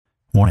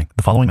Warning,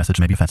 the following message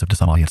may be offensive to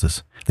some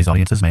audiences. These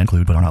audiences may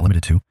include, but are not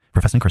limited to,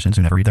 professing Christians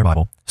who never read their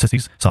Bible,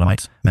 sissies,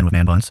 sodomites, men with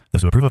man buns,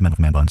 those who approve of men with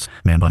man buns,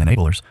 man bun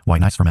enablers,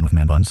 white knights for men with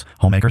man buns,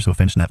 homemakers who have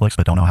finished Netflix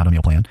but don't know how to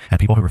meal plan, and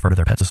people who refer to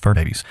their pets as fur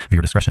babies.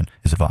 Viewer discretion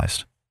is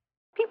advised.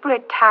 People are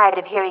tired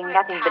of hearing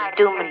nothing but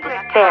doom and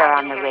despair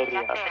on the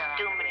radio.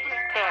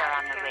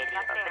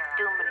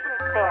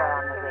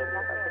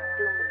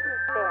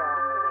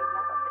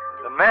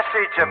 The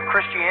message of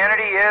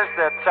Christianity is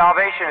that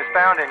salvation is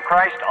found in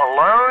Christ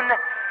alone,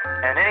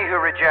 and any who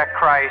reject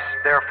Christ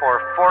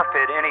therefore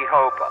forfeit any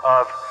hope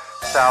of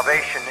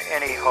salvation,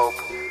 any hope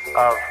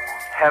of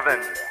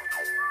heaven.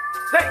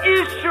 The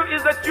issue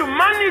is that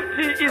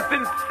humanity is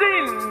in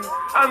sin,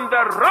 and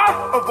the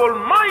wrath of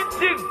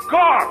Almighty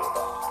God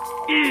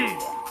is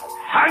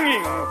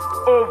hanging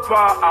over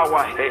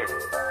our heads.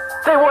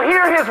 They will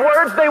hear his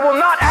words, they will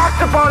not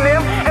act upon them,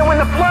 and when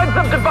the floods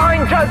of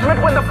divine judgment,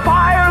 when the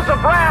fires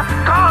of wrath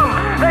come,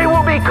 they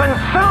will be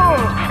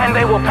consumed and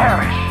they will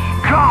perish.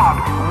 God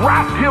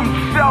wrapped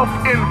himself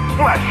in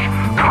flesh,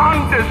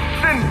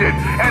 condescended,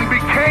 and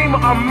became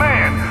a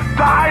man,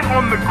 died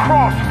on the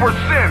cross for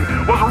sin,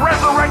 was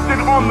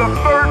resurrected on the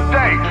third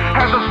day,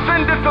 has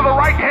ascended to the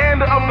right hand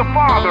of the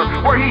Father,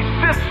 where he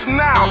sits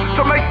now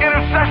to make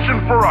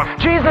intercession for us.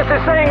 Jesus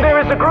is saying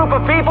there is a group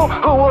of people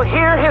who will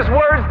hear his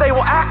words, they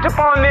will act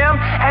upon them,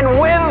 and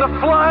when the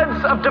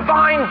floods of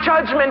divine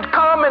judgment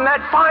come in that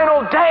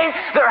final day,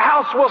 their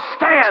house will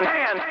stand.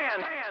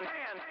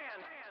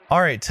 All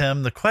right,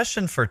 Tim, the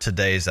question for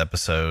today's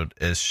episode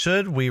is,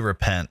 should we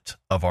repent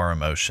of our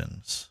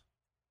emotions?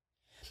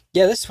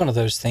 Yeah, this is one of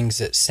those things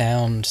that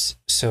sounds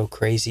so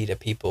crazy to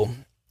people,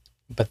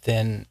 but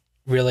then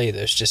really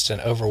there's just an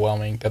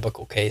overwhelming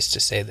biblical case to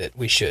say that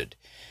we should.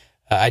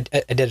 I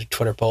did a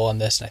Twitter poll on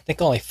this, and I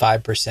think only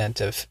 5%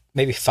 of,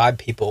 maybe 5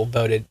 people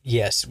voted,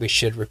 yes, we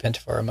should repent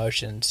of our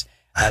emotions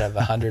out of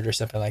 100 or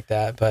something like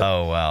that. But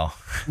oh, wow.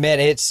 Man,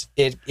 it's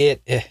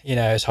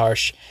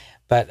harsh.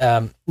 But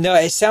no,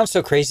 it sounds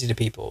so crazy to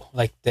people.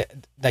 Like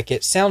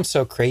it sounds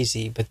so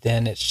crazy, but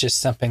then it's just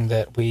something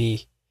that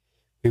we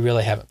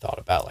really haven't thought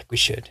about like we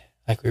should.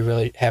 Like we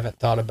really haven't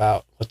thought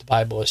about what the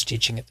Bible is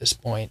teaching at this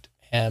point.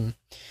 And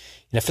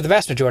for the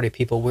vast majority of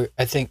people,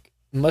 I think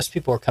most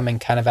people are coming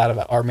kind of out of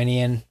an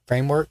Arminian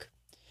framework.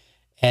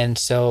 And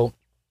so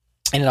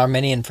in an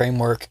Arminian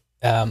framework,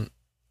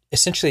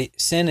 essentially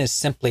sin is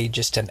simply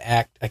just an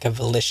act, like a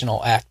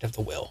volitional act of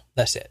the will.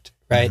 That's it,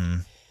 right? Mm-hmm.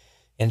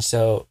 And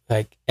so,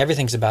 like,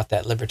 everything's about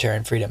that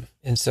libertarian freedom.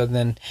 And so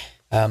then,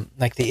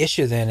 the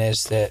issue then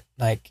is that,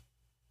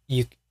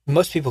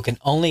 most people can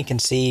only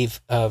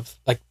conceive of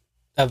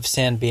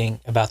sin being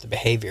about the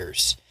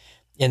behaviors.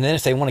 And then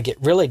if they want to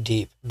get really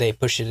deep, they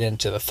push it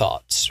into the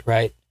thoughts,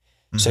 right?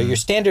 Mm-hmm. So your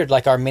standard,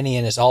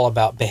 Arminian, is all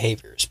about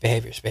behaviors,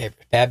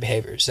 bad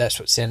behaviors. That's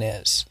what sin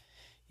is.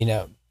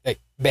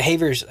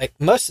 Behaviors,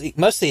 mostly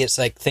it's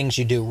like things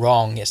you do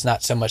wrong. It's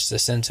not so much the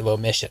sins of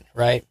omission,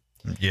 right?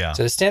 Yeah.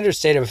 So the standard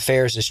state of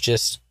affairs is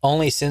just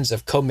only sins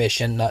of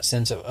commission, not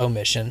sins of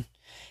omission.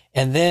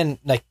 And then,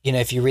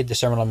 if you read the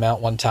Sermon on the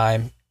Mount one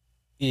time,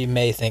 you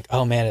may think,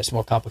 oh man, it's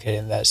more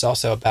complicated than that. It's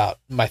also about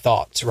my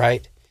thoughts,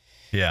 right?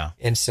 Yeah.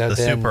 And so the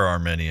then, super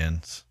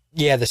Arminians.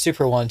 Yeah, the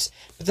super ones.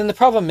 But then the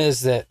problem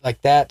is that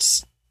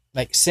that's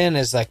sin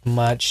is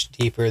much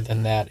deeper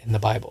than that in the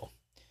Bible.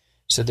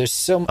 So there's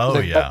so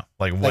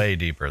way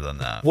deeper than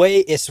that.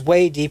 It's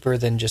way deeper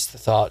than just the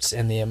thoughts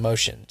and the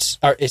emotions.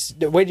 Or it's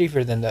way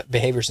deeper than the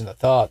behaviors and the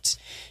thoughts.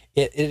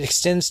 It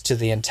extends to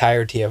the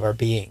entirety of our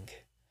being.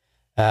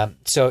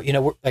 So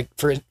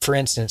for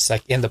instance,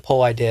 in the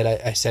poll I did,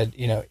 I said,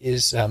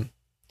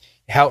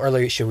 how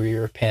early should we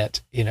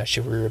repent?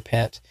 Should we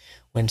repent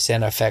when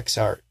sin affects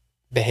our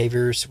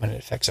behaviors, when it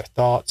affects our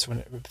thoughts, when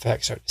it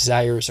affects our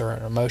desires or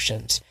our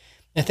emotions?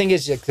 The thing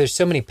is, there's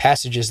so many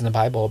passages in the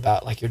Bible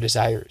about your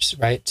desires,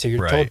 right? So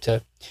you're told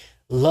to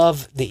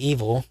love the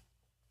evil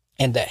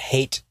and to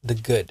hate the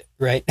good,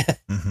 right?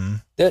 Mm-hmm.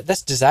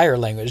 That's desire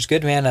language.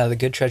 Good man out of the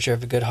good treasure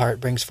of a good heart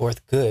brings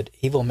forth good.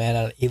 Evil man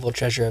out of the evil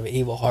treasure of an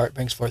evil heart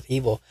brings forth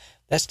evil.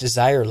 That's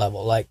desire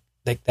level.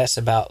 That's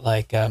about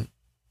what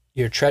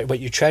you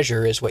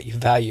treasure is what you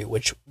value,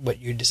 what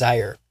you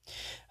desire.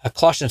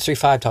 Colossians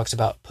 3:5 talks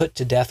about put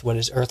to death what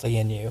is earthly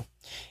in you.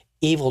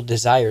 Evil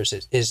desires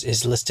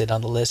is listed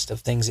on the list of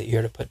things that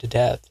you're to put to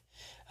death.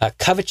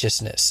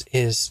 Covetousness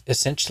is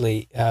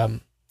essentially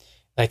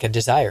like a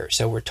desire.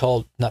 So we're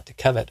told not to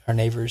covet our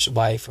neighbor's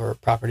wife or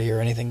property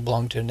or anything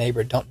belonging to a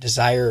neighbor. Don't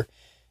desire,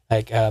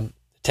 the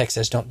text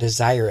says, don't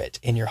desire it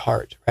in your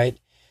heart, right?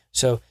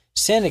 So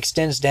sin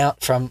extends down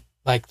from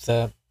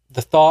the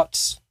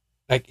thoughts,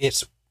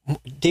 it's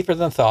deeper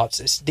than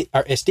thoughts.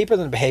 It's deeper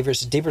than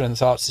behaviors. It's deeper than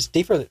thoughts. It's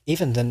deeper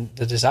even than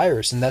the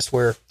desires. And that's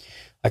where,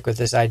 with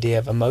this idea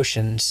of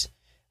emotions,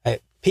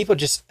 people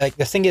just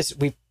the thing is,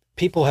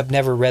 people have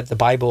never read the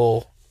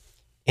Bible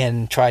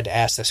and tried to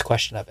ask this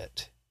question of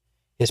it.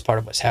 Is part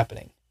of what's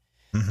happening.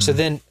 Mm-hmm.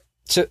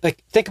 So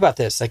think about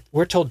this.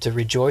 We're told to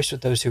rejoice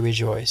with those who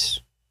rejoice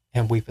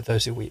and weep with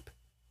those who weep.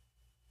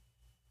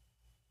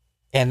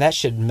 And that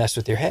should mess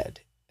with your head.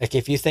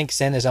 If you think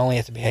sin is only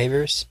at the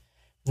behaviors,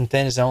 and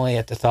then is only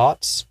at the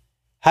thoughts.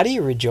 How do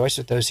you rejoice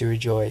with those who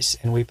rejoice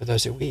and weep with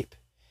those who weep?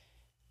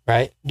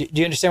 Right? Do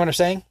you understand what I'm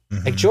saying?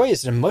 Like joy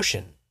is an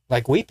emotion.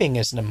 Like weeping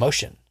is an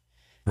emotion.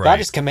 Right. God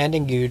is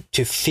commanding you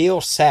to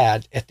feel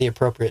sad at the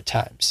appropriate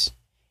times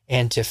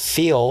and to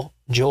feel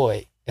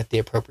joy at the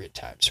appropriate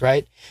times,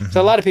 right?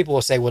 So a lot of people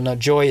will say, well, no,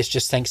 joy is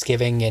just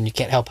Thanksgiving and you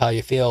can't help how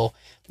you feel.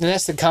 And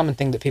that's the common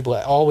thing that people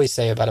always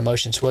say about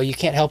emotions. Well, you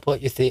can't help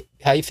what you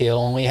how you feel,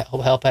 only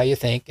help how you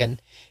think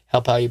and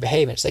help how you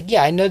behave. And it's like,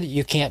 yeah, I know that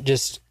you can't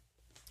just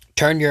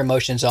turn your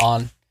emotions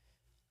on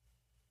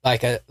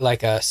like a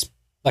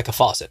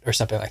faucet or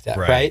something like that,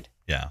 right?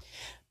 Yeah.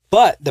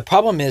 But the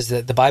problem is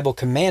that the Bible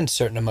commands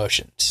certain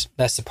emotions.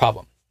 That's the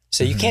problem.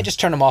 So you can't just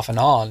turn them off and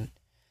on.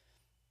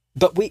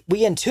 But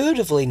we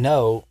intuitively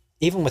know,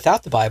 even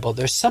without the Bible,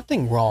 there's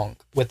something wrong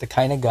with the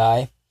kind of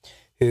guy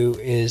who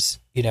is,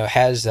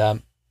 has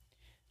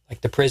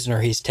like the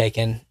prisoner he's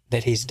taken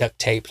that he's duct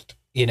taped,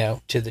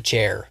 to the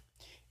chair,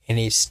 and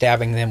he's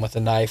stabbing them with a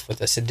knife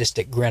with a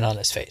sadistic grin on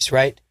his face,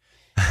 right?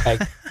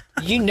 Like,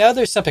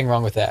 there's something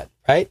wrong with that,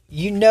 right?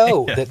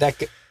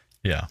 that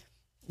Yeah.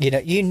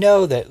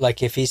 That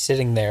like if he's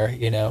sitting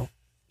there,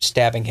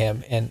 stabbing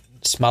him and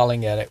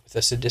smiling at it with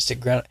a sadistic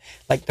grin,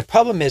 like the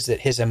problem is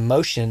that his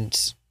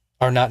emotions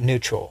are not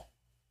neutral,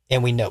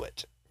 and we know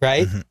it,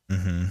 right?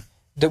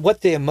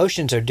 What the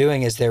emotions are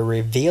doing is they're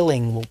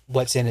revealing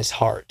what's in his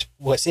heart.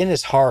 What's in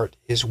his heart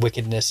is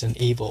wickedness and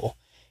evil,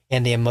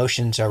 and the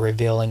emotions are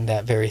revealing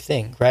that very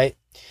thing, right?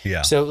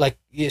 Yeah. So like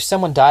if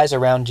someone dies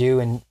around you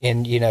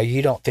and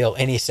you don't feel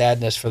any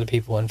sadness for the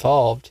people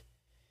involved,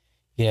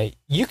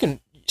 you can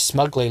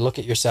smugly look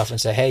at yourself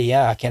and say, hey,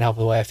 yeah, I can't help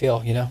the way I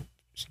feel,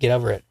 just get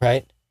over it,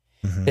 right?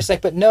 It's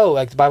like, but no,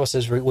 like the Bible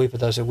says, weep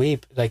with those who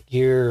weep. Like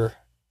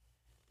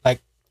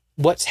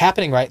what's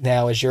happening right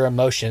now is your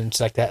emotions,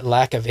 like that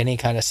lack of any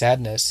kind of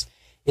sadness,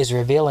 is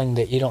revealing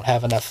that you don't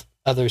have enough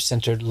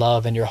other-centered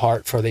love in your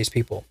heart for these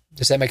people.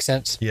 Does that make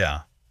sense?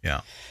 Yeah.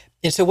 Yeah.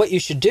 And so what you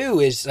should do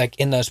is, like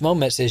in those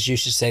moments, is you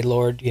should say,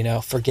 Lord,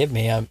 forgive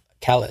me, I'm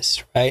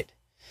callous, right?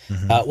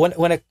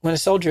 When a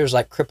soldier is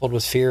like crippled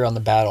with fear on the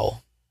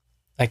battle,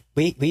 like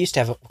we used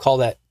to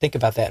think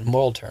about that in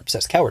moral terms.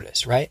 That's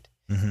cowardice, right?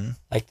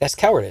 Like that's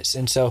cowardice.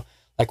 And so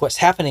like what's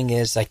happening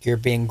is like you're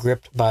being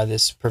gripped by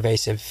this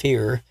pervasive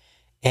fear,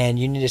 and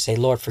you need to say,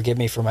 Lord, forgive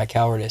me for my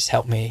cowardice.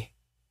 Help me,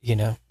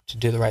 to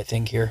do the right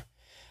thing here.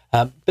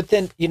 But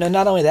then,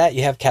 not only that,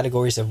 you have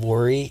categories of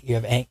worry, you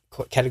have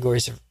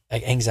categories of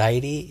like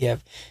anxiety, you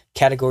have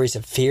categories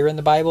of fear in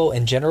the Bible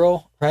in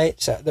general, right?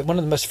 So one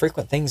of the most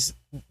frequent things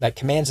that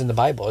commands in the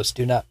Bible is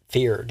do not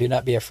fear, do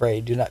not be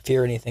afraid, do not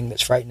fear anything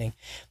that's frightening.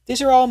 These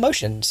are all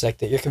emotions like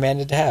that you're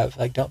commanded to have.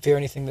 Like, don't fear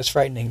anything that's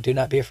frightening, do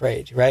not be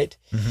afraid, right?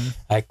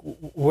 Like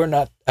we're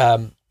not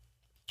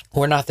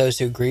those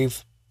who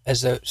grieve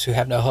as those who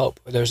have no hope.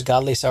 There's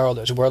godly sorrow,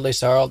 there's worldly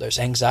sorrow, there's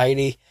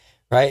anxiety,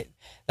 right?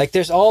 Like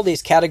there's all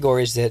these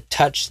categories that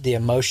touch the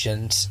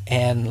emotions,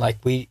 and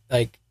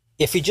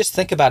if you just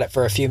think about it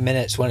for a few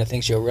minutes, one of the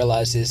things you'll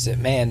realize is that,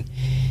 man,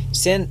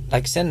 sin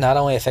not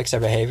only affects our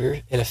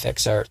behavior, it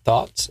affects our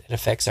thoughts, it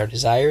affects our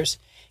desires,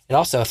 it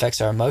also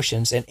affects our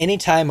emotions. And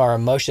anytime our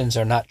emotions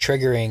are not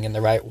triggering in the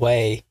right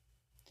way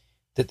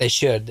that they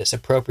should, that's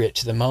appropriate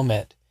to the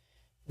moment,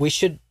 we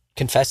should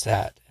confess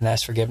that and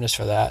ask forgiveness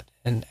for that,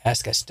 and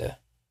ask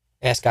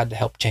God to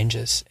help change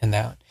us in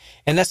that.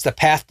 And that's the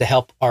path to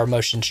help our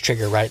emotions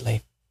trigger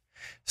rightly.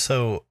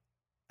 So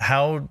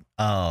how,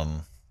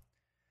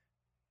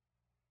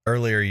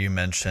 earlier you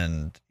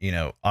mentioned,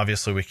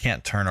 obviously we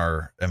can't turn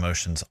our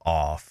emotions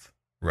off,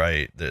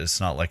 right? It's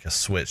not like a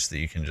switch that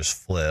you can just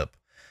flip.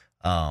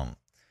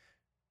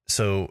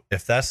 So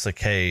if that's the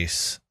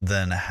case,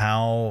 then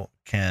how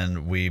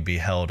can we be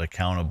held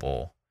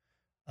accountable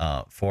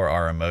for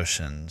our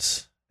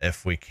emotions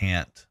if we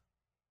can't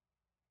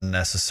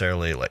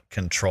necessarily like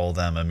control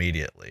them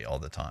immediately all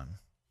the time?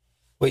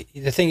 Well,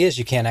 the thing is,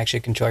 you can't actually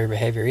control your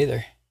behavior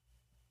either.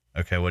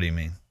 Okay, what do you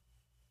mean?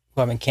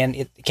 Well, I mean, can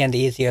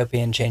the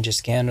Ethiopian change his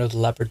skin, or the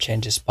leopard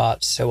change his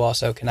spots? So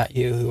also cannot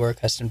you, who are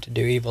accustomed to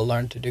do evil,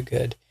 learn to do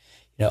good.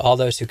 All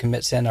those who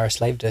commit sin are a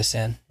slave to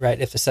sin,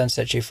 right? If the Son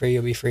sets you free,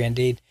 you'll be free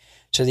indeed.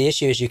 So the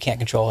issue is you can't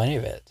control any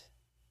of it.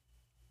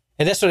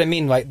 And that's what I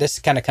mean. Like, this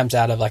kind of comes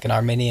out of like an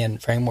Arminian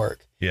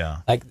framework. Yeah.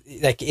 Like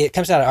it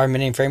comes out of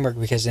Arminian framework,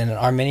 because in an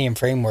Arminian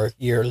framework,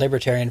 your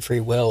libertarian free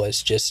will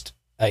is just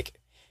like,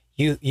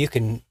 you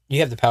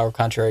have the power of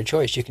contrary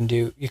choice. You can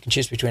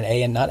choose between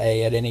A and not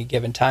A at any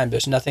given time.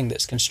 There's nothing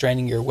that's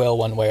constraining your will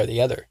one way or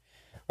the other,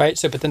 right?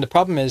 So, but then the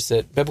problem is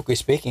that, biblically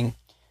speaking,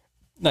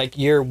 like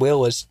your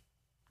will is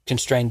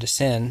constrained to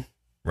sin,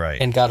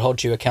 right? And God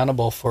holds you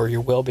accountable for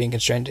your will being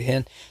constrained to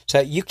Him.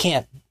 So you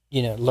can't,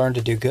 learn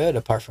to do good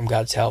apart from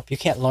God's help. You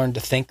can't learn to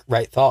think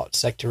right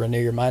thoughts, like to renew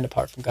your mind,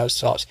 apart from God's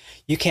thoughts.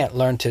 You can't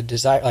learn to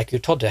desire, like you're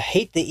told to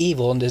hate the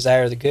evil and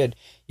desire the good.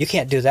 You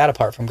can't do that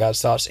apart from God's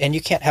thoughts, and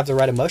you can't have the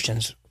right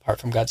emotions apart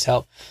from God's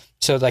help.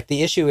 So like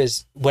the issue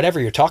is,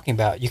 whatever you're talking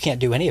about, you can't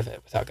do any of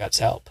it without God's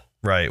help.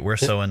 Right. We're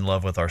so in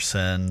love with our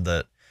sin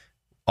that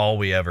all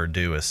we ever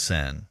do is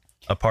sin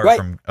apart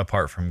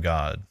from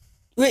God.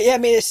 Well, yeah, I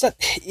mean, it's not,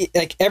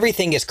 like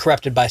everything is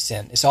corrupted by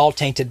sin. It's all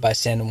tainted by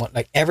sin, and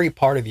like every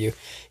part of you,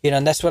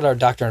 and that's what our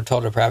doctrine of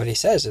total depravity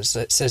says.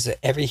 It says that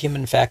every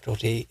human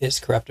faculty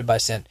is corrupted by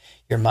sin.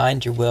 Your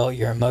mind, your will,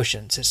 your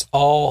emotions, it's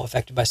all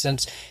affected by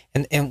sins.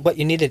 And what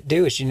you need to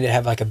do is you need to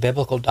have like a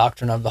biblical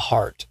doctrine of the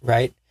heart,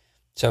 right?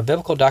 So a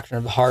biblical doctrine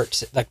of the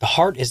heart, like the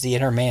heart is the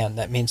inner man.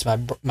 That means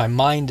my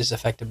mind is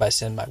affected by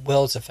sin. My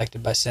will is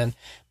affected by sin.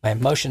 My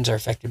emotions are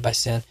affected by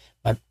sin.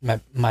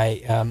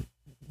 My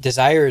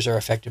desires are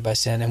affected by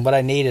sin. And what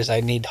I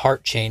need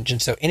heart change.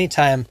 And so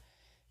anytime,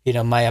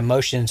 my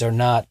emotions are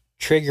not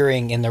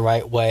triggering in the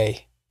right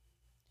way,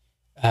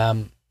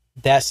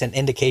 that's an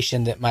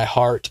indication that my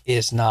heart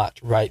is not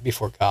right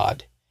before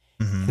God.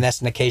 Mm-hmm. And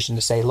that's an occasion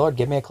to say, Lord,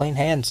 give me a clean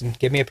hands and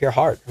give me a pure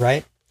heart,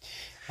 right?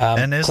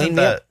 And isn't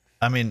that,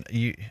 I mean,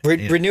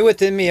 renew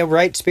within me a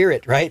right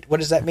spirit, right? What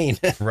does that mean?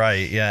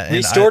 Right, yeah. And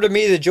Restore to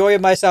me the joy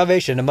of my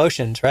salvation,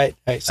 emotions, right?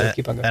 Right. So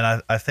keep on going.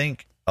 And I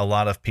think a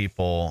lot of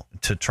people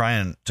to try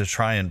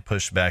and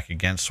push back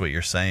against what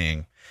you're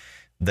saying,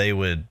 they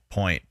would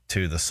point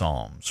to the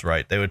Psalms,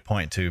 right? They would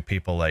point to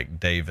people like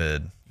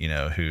David,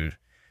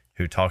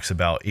 who talks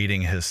about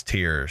eating his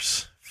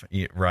tears,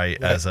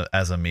 right.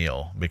 as a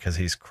meal because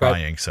he's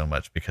crying so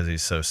much because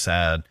he's so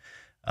sad,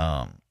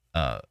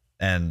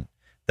 and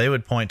they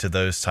would point to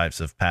those types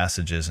of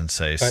passages and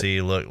say,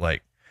 see, look,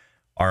 like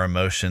our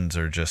emotions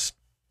are just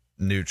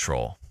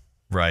neutral,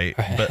 right?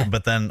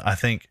 But then I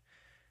think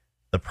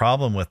the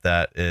problem with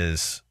that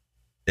is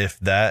if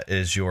that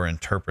is your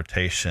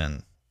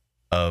interpretation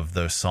of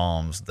those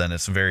Psalms, then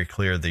it's very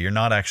clear that you're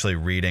not actually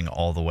reading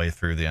all the way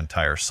through the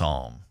entire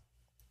Psalm,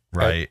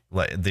 right?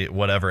 Like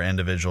whatever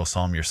individual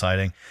Psalm you're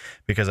citing,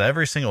 because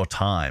every single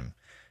time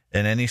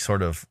in any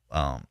sort of,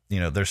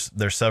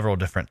 there's several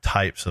different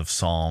types of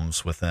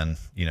Psalms within,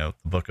 the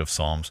book of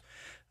Psalms.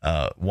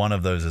 One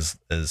of those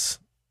is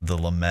the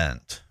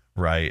lament,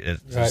 right?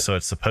 So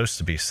it's supposed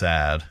to be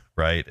sad,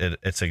 right?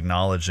 It's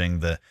acknowledging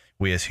that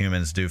we as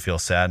humans do feel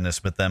sadness,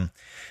 but then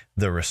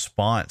the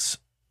response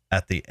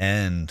at the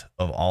end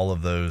of all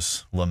of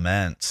those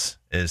laments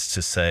is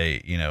to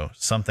say,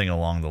 something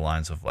along the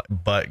lines of like,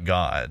 but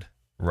God,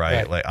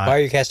 right? Like, why are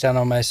you cast down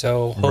on my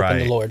soul? Hope in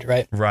the Lord,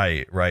 right?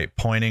 Right.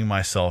 Pointing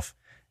myself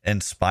in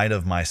spite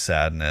of my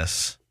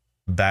sadness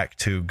back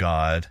to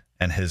God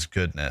and his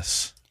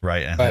goodness,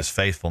 right? And his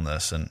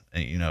faithfulness and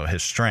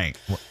his strength,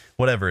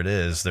 whatever it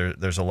is,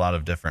 there's a lot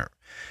of different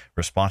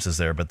responses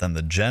there. But then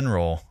the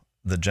general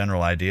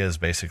idea is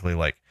basically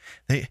like,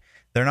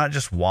 they're not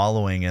just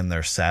wallowing in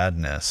their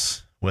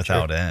sadness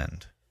without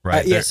end,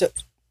 right? So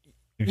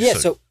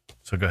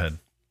go ahead.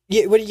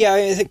 Yeah,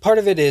 I think part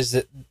of it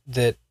is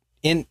that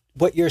in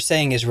what you're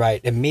saying is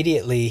right.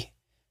 Immediately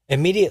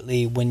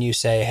when you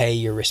say, hey,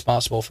 you're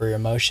responsible for your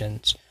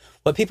emotions,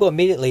 what people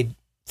immediately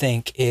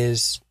think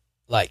is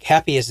like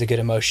happy is the good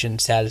emotion,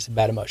 sad is the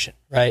bad emotion,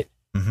 right?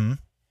 Mm-hmm.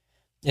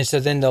 And so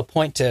then they'll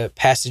point to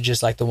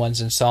passages like the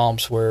ones in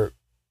Psalms where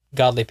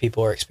godly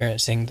people are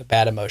experiencing the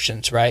bad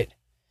emotions, right?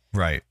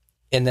 Right.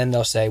 And then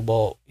they'll say,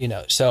 well,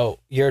 so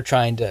you're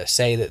trying to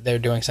say that they're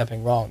doing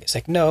something wrong. It's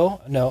like,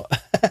 no. No.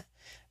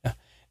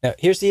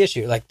 Here's the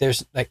issue. Like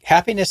there's like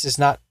happiness is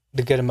not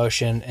the good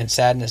emotion and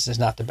sadness is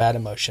not the bad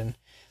emotion.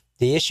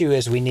 The issue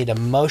is we need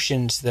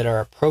emotions that are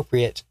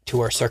appropriate to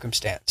our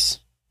circumstance.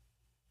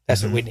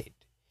 That's what we need.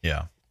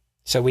 Yeah.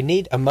 So we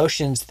need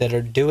emotions that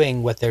are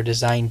doing what they're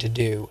designed to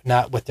do,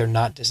 not what they're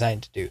not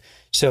designed to do.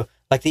 So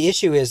like the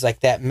issue is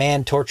like that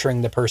man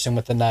torturing the person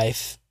with the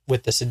knife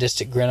with the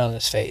sadistic grin on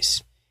his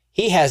face.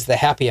 He has the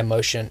happy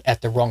emotion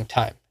at the wrong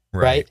time,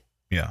 right?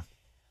 Yeah.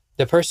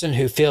 The person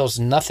who feels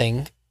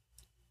nothing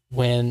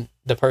when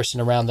the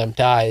person around them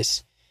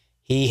dies,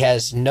 he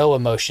has no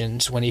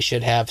emotions when he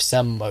should have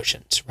some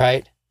emotions,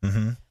 right?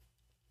 Mm-hmm.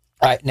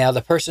 All right. Now,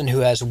 the person who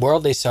has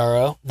worldly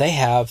sorrow, they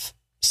have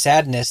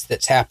sadness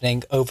that's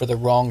happening over the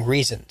wrong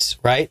reasons,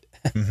 right?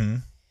 Mm-hmm.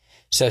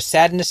 So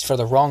sadness for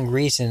the wrong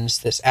reasons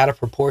that's out of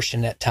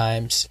proportion at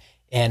times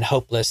and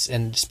hopeless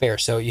and despair.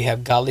 So you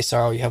have godly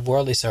sorrow, you have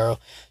worldly sorrow.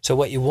 So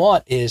what you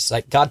want is,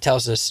 like God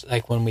tells us,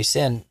 like when we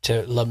sin,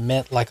 to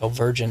lament like a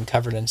virgin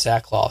covered in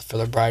sackcloth for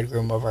the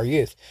bridegroom of our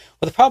youth.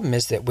 Well, the problem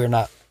is that we're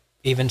not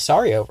even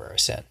sorry over our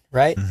sin,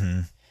 right? Mm-hmm.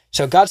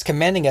 So God's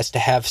commanding us to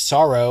have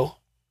sorrow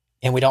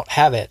and we don't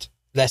have it.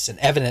 That's an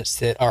evidence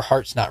that our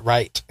heart's not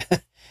right.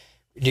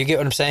 Do you get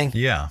what I'm saying?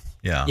 Yeah.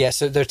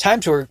 So there are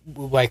times where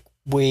like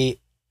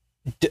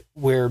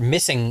we're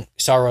missing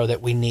sorrow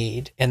that we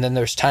need, and then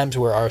there's times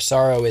where our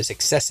sorrow is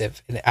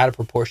excessive and out of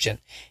proportion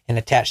and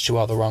attached to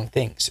all the wrong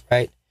things,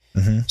 right?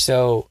 Mm-hmm.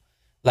 So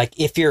like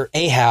if you're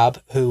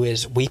Ahab, who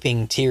is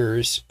weeping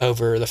tears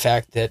over the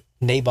fact that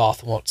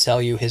Naboth won't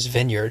sell you his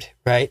vineyard,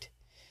 right?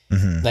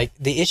 Mm-hmm. Like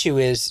the issue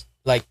is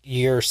like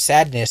your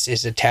sadness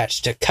is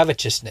attached to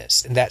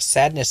covetousness, and that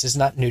sadness is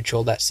not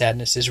neutral. That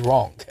sadness is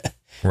wrong.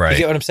 Right. You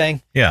get what I'm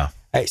saying? Yeah.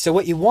 All right, so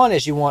what you want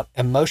is you want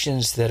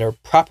emotions that are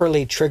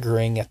properly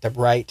triggering at the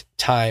right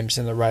times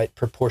in the right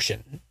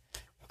proportion,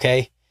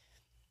 okay?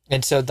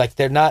 And so like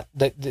they're not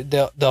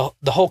the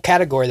whole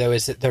category though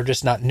is that they're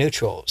just not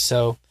neutral.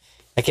 So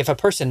Like if a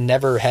person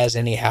never has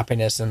any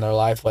happiness in their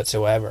life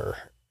whatsoever,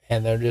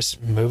 and they're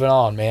just moving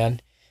on,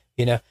 man,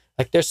 you know,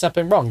 like there's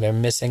something wrong. They're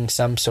missing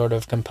some sort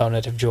of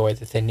component of joy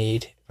that they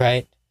need,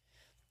 right?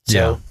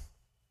 So,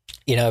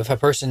 you know, if a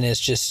person is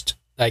just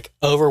like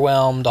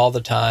overwhelmed all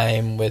the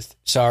time with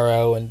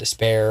sorrow and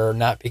despair,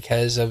 not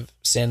because of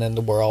sin in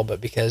the world,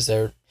 but because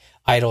their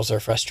idols are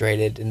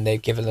frustrated and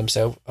they've given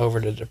themselves over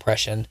to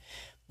depression,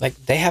 like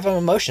they have an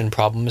emotion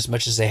problem as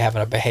much as they have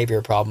a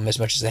behavior problem, as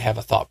much as they have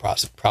a thought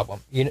process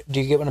problem. Do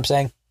you get what I'm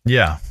saying?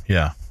 Yeah.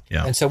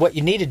 And so what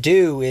you need to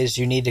do is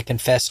you need to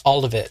confess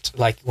all of it.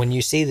 Like when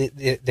you see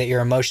that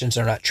your emotions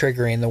are not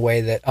triggering the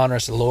way that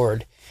honors the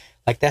Lord,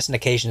 like that's an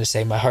occasion to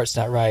say, my heart's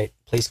not right.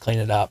 Please clean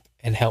it up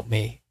and help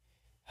me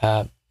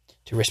to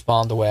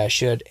respond the way I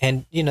should.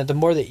 And, you know, the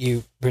more that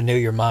you renew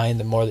your mind,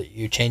 the more that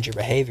you change your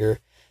behavior,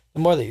 the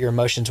more that your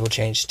emotions will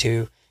change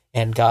too,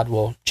 and God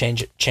will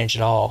change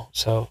it all.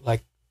 So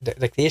like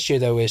the issue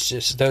though is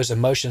just those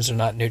emotions are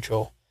not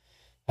neutral.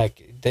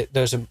 Like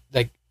those are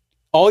like,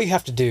 all you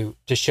have to do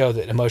to show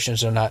that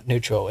emotions are not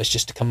neutral is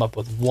just to come up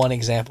with one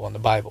example in the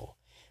Bible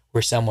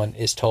where someone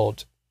is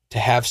told to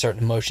have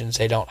certain emotions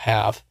they don't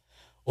have,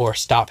 or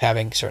stop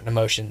having certain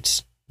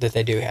emotions that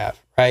they do have,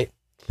 right?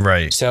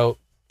 Right. So,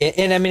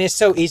 and I mean, it's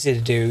so easy to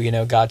do. You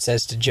know, God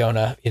says to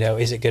Jonah, you know,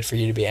 is it good for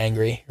you to be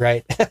angry,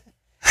 right?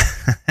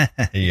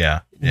 Yeah.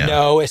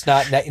 No, it's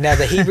not. Now,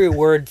 the Hebrew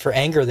word for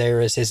anger there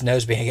is his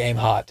nose became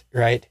hot,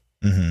 right?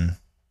 Mm-hmm.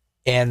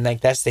 And like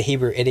that's the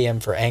Hebrew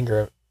idiom for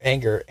anger,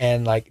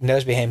 and like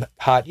nose became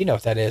hot. You know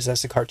what that is?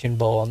 That's the cartoon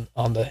bull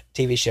on the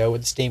TV show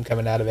with the steam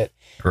coming out of it.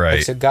 Right.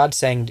 Like, so God's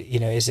saying, you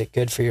know, is it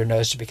good for your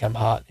nose to become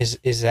hot?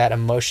 Is that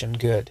emotion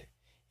good?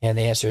 And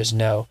the answer is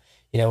no.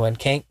 You know, when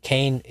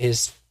Cain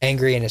is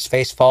angry and his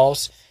face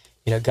falls,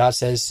 you know, God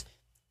says,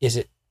 is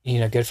it, you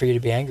know, good for you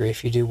to be angry?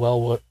 If you do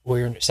well, will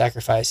your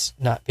sacrifice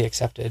not be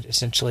accepted,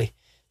 essentially?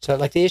 So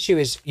like the issue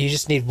is you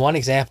just need one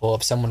example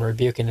of someone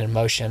rebuking an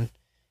emotion.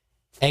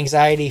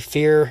 Anxiety,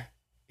 fear,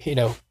 you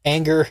know,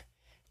 anger.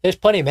 There's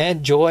plenty,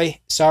 man. Joy,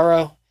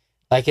 sorrow,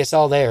 like it's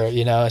all there,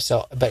 you know.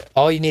 So, but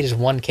all you need is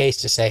one case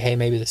to say, hey,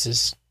 maybe this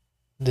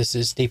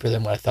is deeper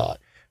than what I thought.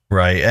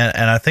 Right.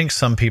 And I think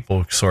some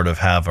people sort of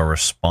have a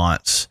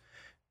response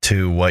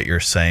to what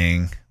you're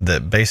saying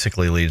that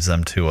basically leads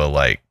them to a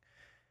like,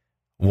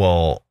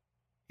 well,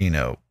 you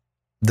know,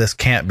 this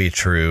can't be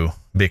true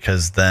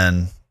because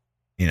then,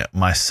 you know,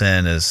 my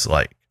sin is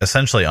like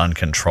essentially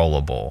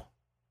uncontrollable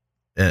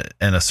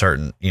in a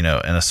certain,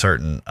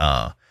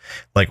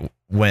 like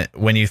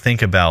when you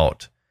think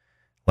about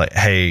like,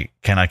 hey,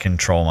 can I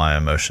control my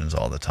emotions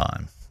all the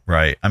time?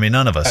 Right. I mean,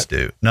 none of us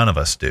do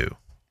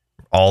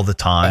all the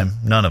time.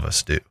 None of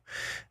us do.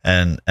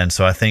 And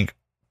so I think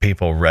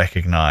people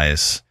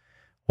recognize,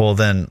 well,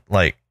 then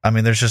like, I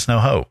mean, there's just no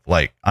hope.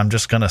 Like, I'm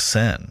just going to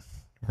sin.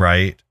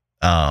 Right.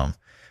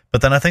 But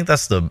then I think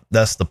that's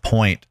the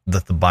point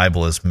that the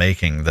Bible is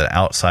making, that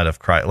outside of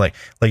Christ, like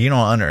you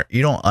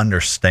don't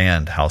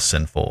understand how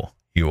sinful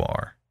you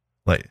are.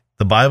 Like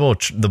the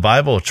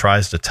Bible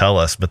tries to tell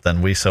us, but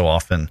then we so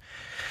often,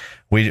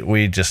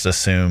 we just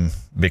assume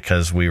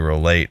because we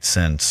relate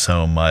sin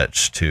so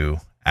much to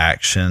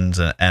actions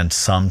and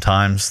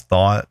sometimes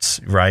thoughts,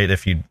 right?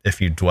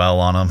 If you dwell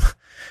on them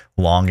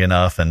long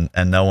enough,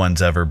 and no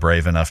one's ever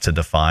brave enough to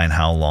define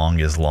how long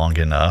is long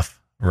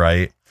enough,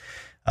 right?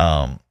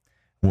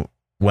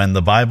 When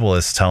the Bible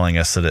is telling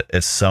us that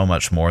it's so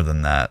much more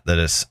than that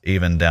it's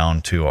even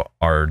down to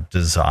our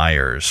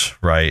desires,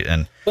 right?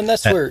 And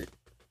that's where,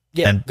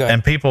 yeah, go ahead.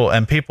 and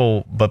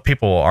people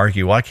will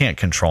argue, well, I can't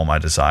control my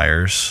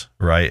desires,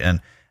 right? And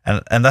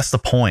that's the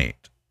point.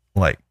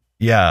 Like,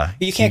 yeah,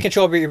 you can't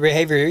control your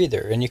behavior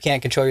either, and you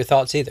can't control your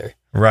thoughts either.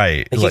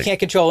 Right. Like, you can't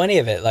control any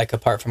of it, like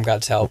apart from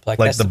God's help. Like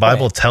that's the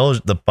Bible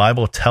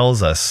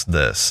tells us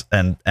this,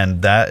 and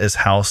that is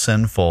how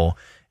sinful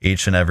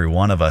each and every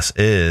one of us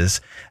is,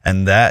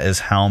 and that is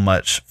how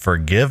much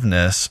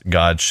forgiveness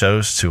God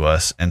shows to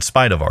us in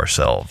spite of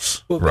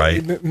ourselves. Well,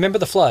 right. Remember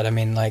the flood. I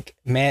mean, like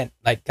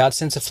God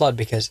sends a flood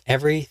because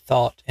every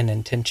thought and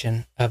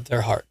intention of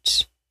their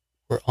hearts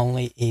were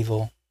only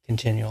evil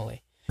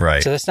continually.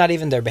 Right. So that's not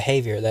even their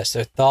behavior. That's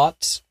their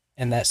thoughts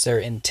and that's their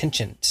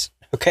intentions.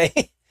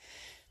 Okay.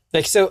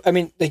 Like, so, I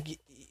mean, like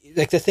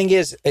the thing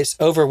is, it's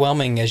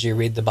overwhelming as you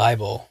read the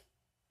Bible.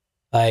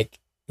 Like,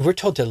 we're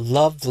told to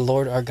love the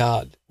Lord our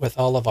God with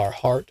all of our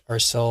heart, our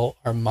soul,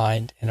 our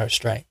mind, and our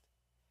strength.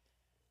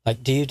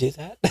 Like, do you do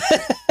that?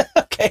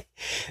 Okay.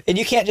 And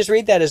you can't just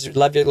read that as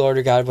love your Lord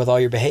your God with all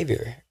your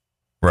behavior.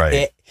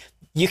 Right.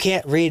 You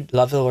can't read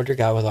love the Lord your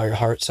God with all your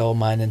heart, soul,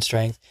 mind, and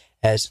strength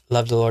as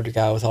love the Lord your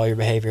God with all your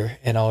behavior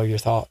and all your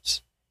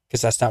thoughts.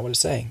 Because that's not what it's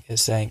saying.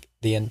 It's saying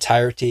the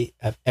entirety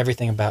of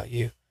everything about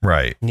you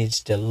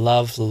needs to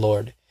love the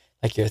Lord.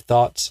 Like your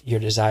thoughts, your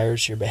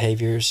desires, your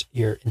behaviors,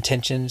 your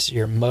intentions,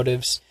 your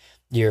motives,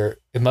 your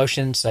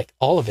emotions, like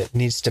all of it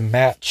needs to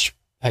match.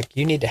 Like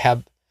you need to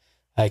have,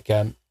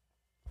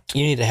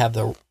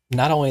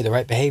 not only the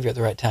right behavior at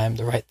the right time,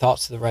 the right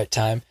thoughts at the right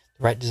time,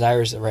 the right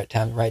desires at the right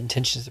time, the right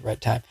intentions at the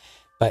right time,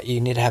 but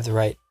you need to have the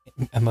right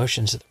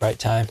emotions at the right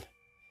time.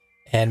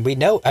 And we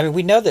know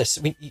this.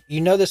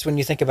 You know this when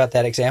you think about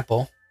that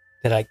example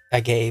that I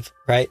gave,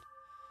 right?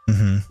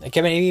 Mm-hmm. Like,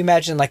 I mean, you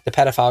imagine like the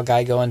pedophile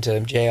guy going to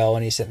jail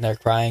and he's sitting there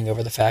crying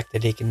over the fact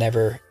that he can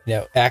never,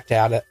 act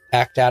out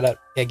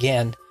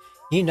again.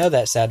 You know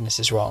that sadness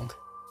is wrong.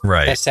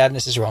 Right. That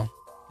sadness is wrong.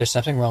 There's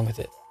something wrong with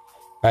it,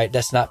 right?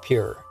 That's not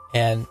pure.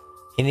 And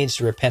he needs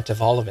to repent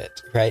of all of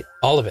it, right?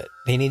 All of it.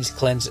 He needs to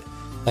cleanse it.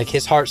 Like,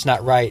 his heart's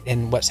not right.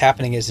 And what's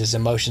happening is his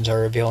emotions are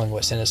revealing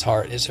what's in his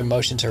heart. His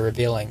emotions are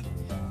revealing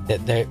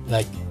that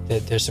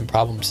that there's some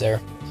problems there.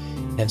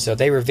 And so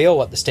they reveal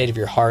what the state of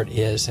your heart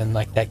is. And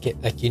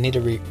you need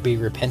to be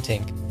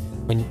repenting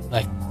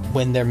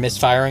when they're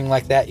misfiring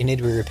like that. You need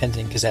to be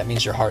repenting, because that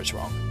means your heart's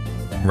wrong.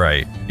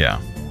 Right.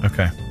 Yeah.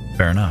 Okay.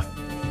 Fair enough.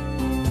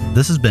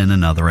 This has been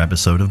another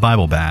episode of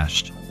Bible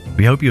Bashed.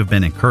 We hope you have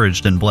been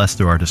encouraged and blessed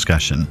through our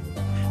discussion.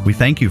 We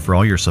thank you for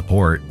all your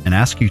support and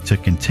ask you to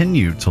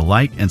continue to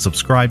like and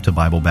subscribe to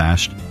Bible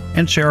Bashed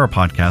and share our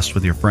podcast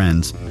with your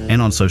friends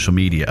and on social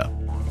media.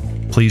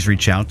 Please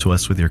reach out to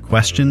us with your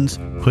questions,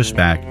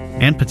 pushback,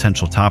 and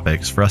potential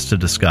topics for us to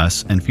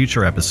discuss in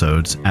future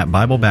episodes at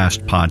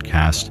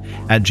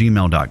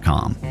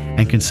BibleBashedPodcast@gmail.com,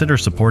 and consider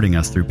supporting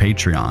us through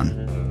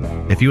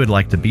Patreon. If you would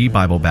like to be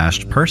Bible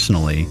Bashed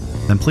personally,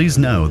 then please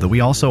know that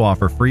we also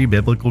offer free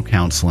biblical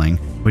counseling,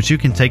 which you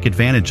can take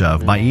advantage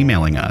of by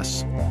emailing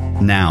us.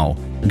 Now,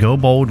 go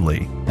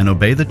boldly and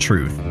obey the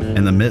truth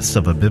in the midst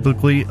of a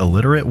biblically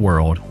illiterate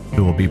world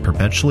who will be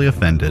perpetually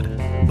offended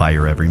by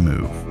your every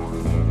move.